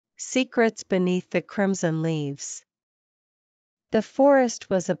Secrets Beneath the Crimson Leaves. The forest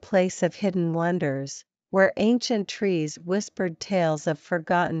was a place of hidden wonders, where ancient trees whispered tales of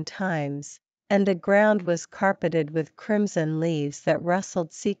forgotten times, and the ground was carpeted with crimson leaves that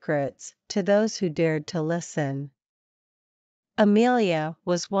rustled secrets to those who dared to listen. Amelia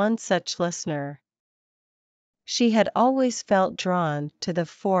was one such listener. She had always felt drawn to the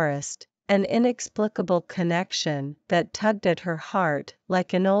forest, an inexplicable connection that tugged at her heart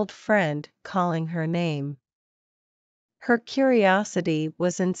like an old friend calling her name. Her curiosity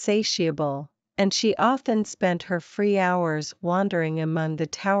was insatiable, and she often spent her free hours wandering among the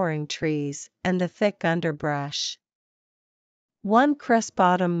towering trees and the thick underbrush. One crisp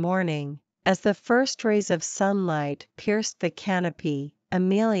autumn morning, as the first rays of sunlight pierced the canopy,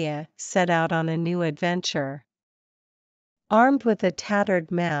 Amelia set out on a new adventure. Armed with a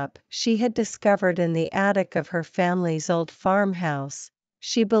tattered map she had discovered in the attic of her family's old farmhouse,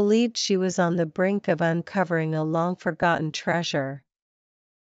 she believed she was on the brink of uncovering a long-forgotten treasure.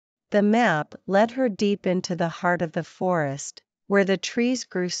 The map led her deep into the heart of the forest, where the trees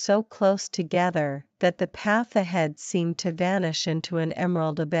grew so close together that the path ahead seemed to vanish into an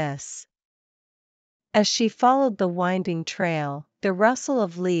emerald abyss. As she followed the winding trail, the rustle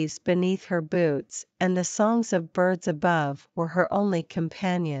of leaves beneath her boots and the songs of birds above were her only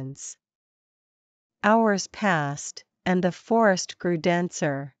companions. Hours passed, and the forest grew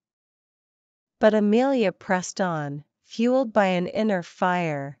denser. But Amelia pressed on, fueled by an inner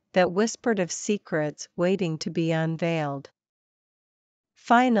fire that whispered of secrets waiting to be unveiled.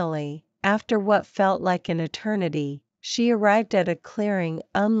 Finally, after what felt like an eternity, she arrived at a clearing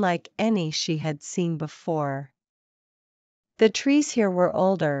unlike any she had seen before. The trees here were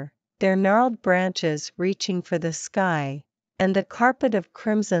older, their gnarled branches reaching for the sky, and the carpet of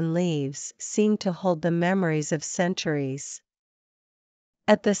crimson leaves seemed to hold the memories of centuries.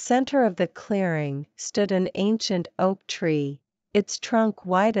 At the center of the clearing stood an ancient oak tree, its trunk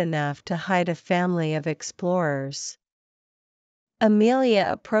wide enough to hide a family of explorers. Amelia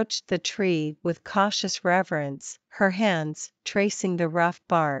approached the tree with cautious reverence, her hands tracing the rough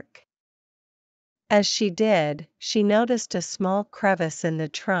bark. As she did, she noticed a small crevice in the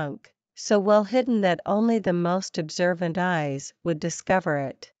trunk, so well hidden that only the most observant eyes would discover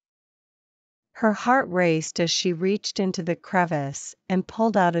it. Her heart raced as she reached into the crevice and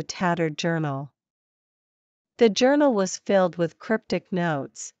pulled out a tattered journal. The journal was filled with cryptic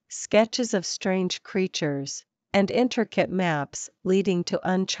notes, sketches of strange creatures, and intricate maps leading to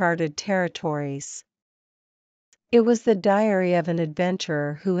uncharted territories. It was the diary of an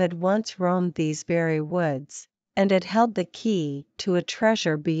adventurer who had once roamed these very woods, and it held the key to a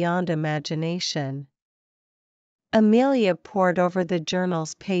treasure beyond imagination. Amelia pored over the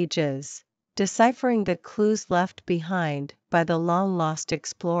journal's pages, deciphering the clues left behind by the long-lost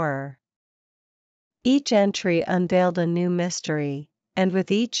explorer. Each entry unveiled a new mystery, and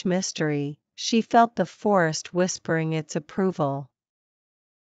with each mystery, she felt the forest whispering its approval.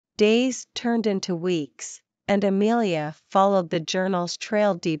 Days turned into weeks, and Amelia followed the journal's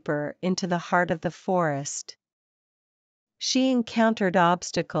trail deeper into the heart of the forest. She encountered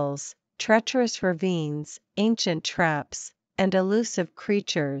obstacles, treacherous ravines, ancient traps, and elusive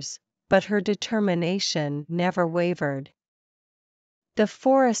creatures, but her determination never wavered. The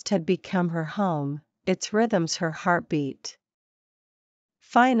forest had become her home, its rhythms her heartbeat.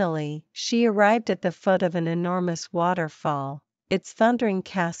 Finally, she arrived at the foot of an enormous waterfall, its thundering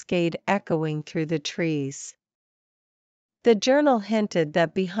cascade echoing through the trees. The journal hinted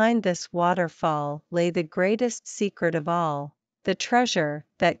that behind this waterfall lay the greatest secret of all, the treasure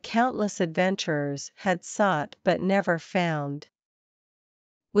that countless adventurers had sought but never found.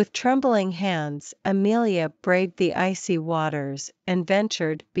 With trembling hands, Amelia braved the icy waters and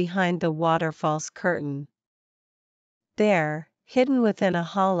ventured behind the waterfall's curtain. There, hidden within a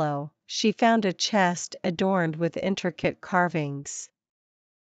hollow, she found a chest adorned with intricate carvings.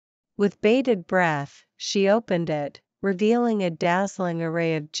 With bated breath, she opened it, revealing a dazzling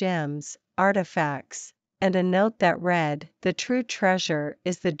array of gems, artifacts, and a note that read, "The true treasure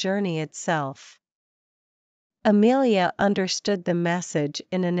is the journey itself." Amelia understood the message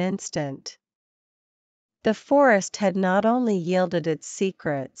in an instant. The forest had not only yielded its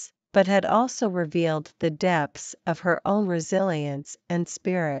secrets, but had also revealed the depths of her own resilience and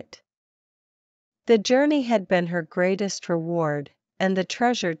spirit. The journey had been her greatest reward, and the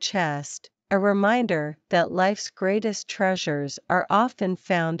treasure chest, a reminder that life's greatest treasures are often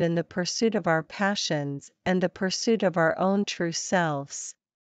found in the pursuit of our passions and the pursuit of our own true selves.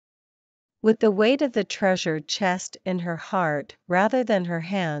 With the weight of the treasure chest in her heart rather than her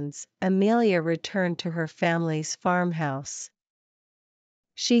hands, Amelia returned to her family's farmhouse.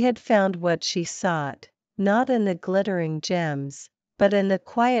 She had found what she sought, not in the glittering gems, but in the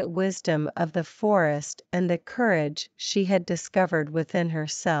quiet wisdom of the forest and the courage she had discovered within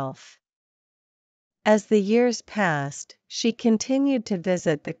herself. As the years passed, she continued to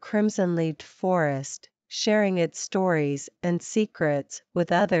visit the crimson-leaved forest, sharing its stories and secrets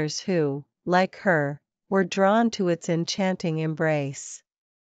with others who, like her, were drawn to its enchanting embrace.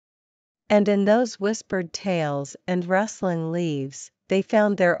 And in those whispered tales and rustling leaves, they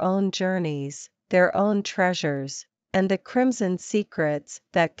found their own journeys, their own treasures, and the crimson secrets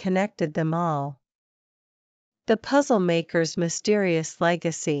that connected them all. The Puzzle Maker's Mysterious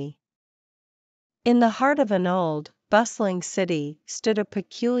Legacy. In the heart of an old, bustling city stood a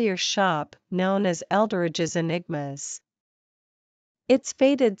peculiar shop known as Eldridge's Enigmas. Its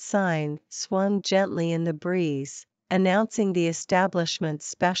faded sign swung gently in the breeze, announcing the establishment's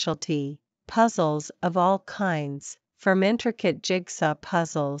specialty: puzzles of all kinds, from intricate jigsaw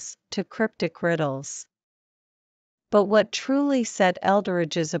puzzles to cryptic riddles. But what truly set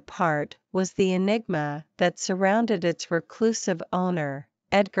Eldridge's apart was the enigma that surrounded its reclusive owner,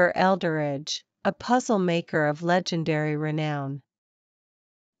 Edgar Eldridge, a puzzle maker of legendary renown.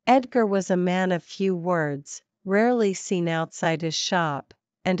 Edgar was a man of few words, rarely seen outside his shop,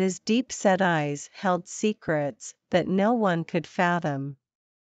 and his deep-set eyes held secrets that no one could fathom.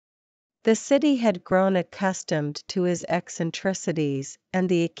 The city had grown accustomed to his eccentricities and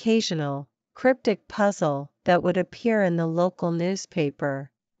the occasional, cryptic puzzle that would appear in the local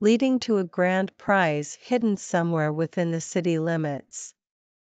newspaper, leading to a grand prize hidden somewhere within the city limits.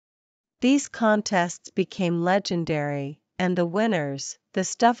 These contests became legendary, and the winners, the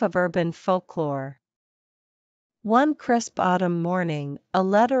stuff of urban folklore. One crisp autumn morning, a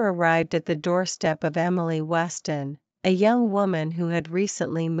letter arrived at the doorstep of Emily Weston, a young woman who had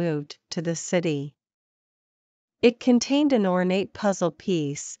recently moved to the city. It contained an ornate puzzle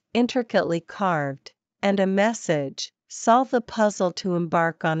piece, intricately carved, and a message: solve the puzzle to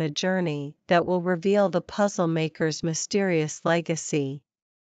embark on a journey that will reveal the puzzle maker's mysterious legacy.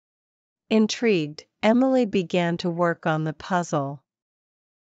 Intrigued, Emily began to work on the puzzle.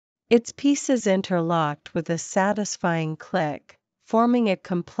 Its pieces interlocked with a satisfying click, forming a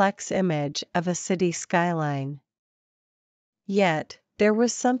complex image of a city skyline. Yet, there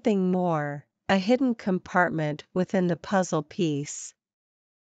was something more, a hidden compartment within the puzzle piece.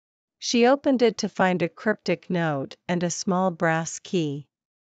 She opened it to find a cryptic note and a small brass key.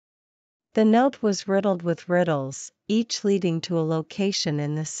 The note was riddled with riddles, each leading to a location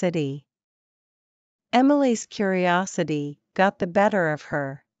in the city. Emily's curiosity got the better of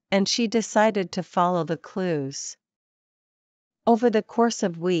her, and she decided to follow the clues. Over the course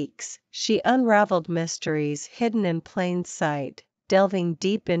of weeks, she unraveled mysteries hidden in plain sight, delving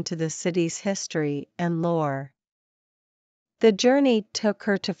deep into the city's history and lore. The journey took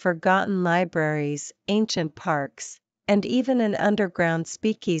her to forgotten libraries, ancient parks, and even an underground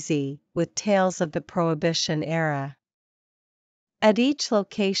speakeasy with tales of the Prohibition era. At each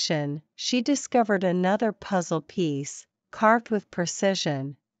location, she discovered another puzzle piece, carved with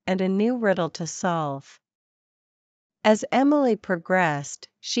precision, and a new riddle to solve. As Emily progressed,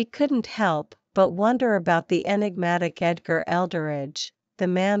 she couldn't help but wonder about the enigmatic Edgar Eldridge, the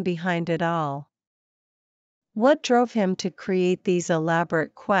man behind it all. What drove him to create these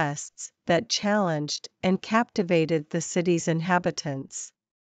elaborate quests that challenged and captivated the city's inhabitants?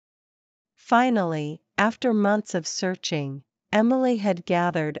 Finally, after months of searching, Emily had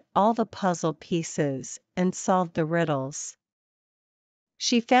gathered all the puzzle pieces and solved the riddles.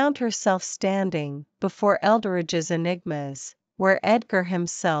 She found herself standing before Eldridge's Enigmas, where Edgar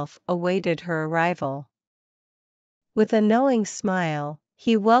himself awaited her arrival. With a knowing smile,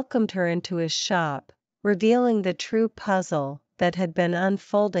 he welcomed her into his shop, revealing the true puzzle that had been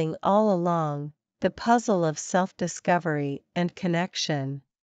unfolding all along, the puzzle of self-discovery and connection.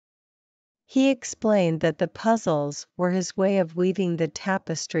 He explained that the puzzles were his way of weaving the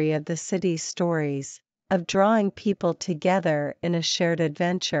tapestry of the city's stories, of drawing people together in a shared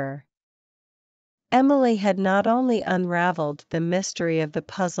adventure. Emily had not only unraveled the mystery of the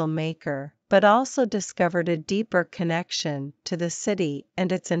puzzle maker, but also discovered a deeper connection to the city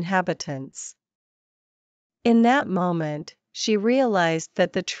and its inhabitants. In that moment, she realized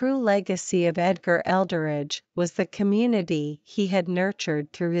that the true legacy of Edgar Eldridge was the community he had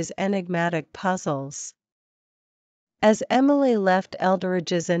nurtured through his enigmatic puzzles. As Emily left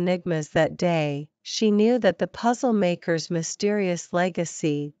Eldridge's Enigmas that day, she knew that the puzzle maker's mysterious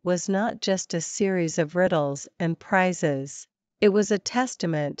legacy was not just a series of riddles and prizes. It was a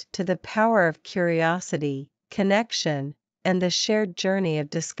testament to the power of curiosity, connection, and the shared journey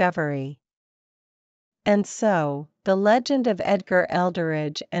of discovery. And so, the legend of Edgar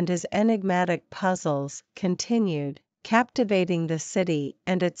Eldridge and his enigmatic puzzles continued, captivating the city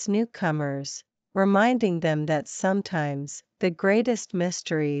and its newcomers, reminding them that sometimes the greatest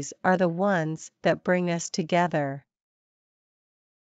mysteries are the ones that bring us together.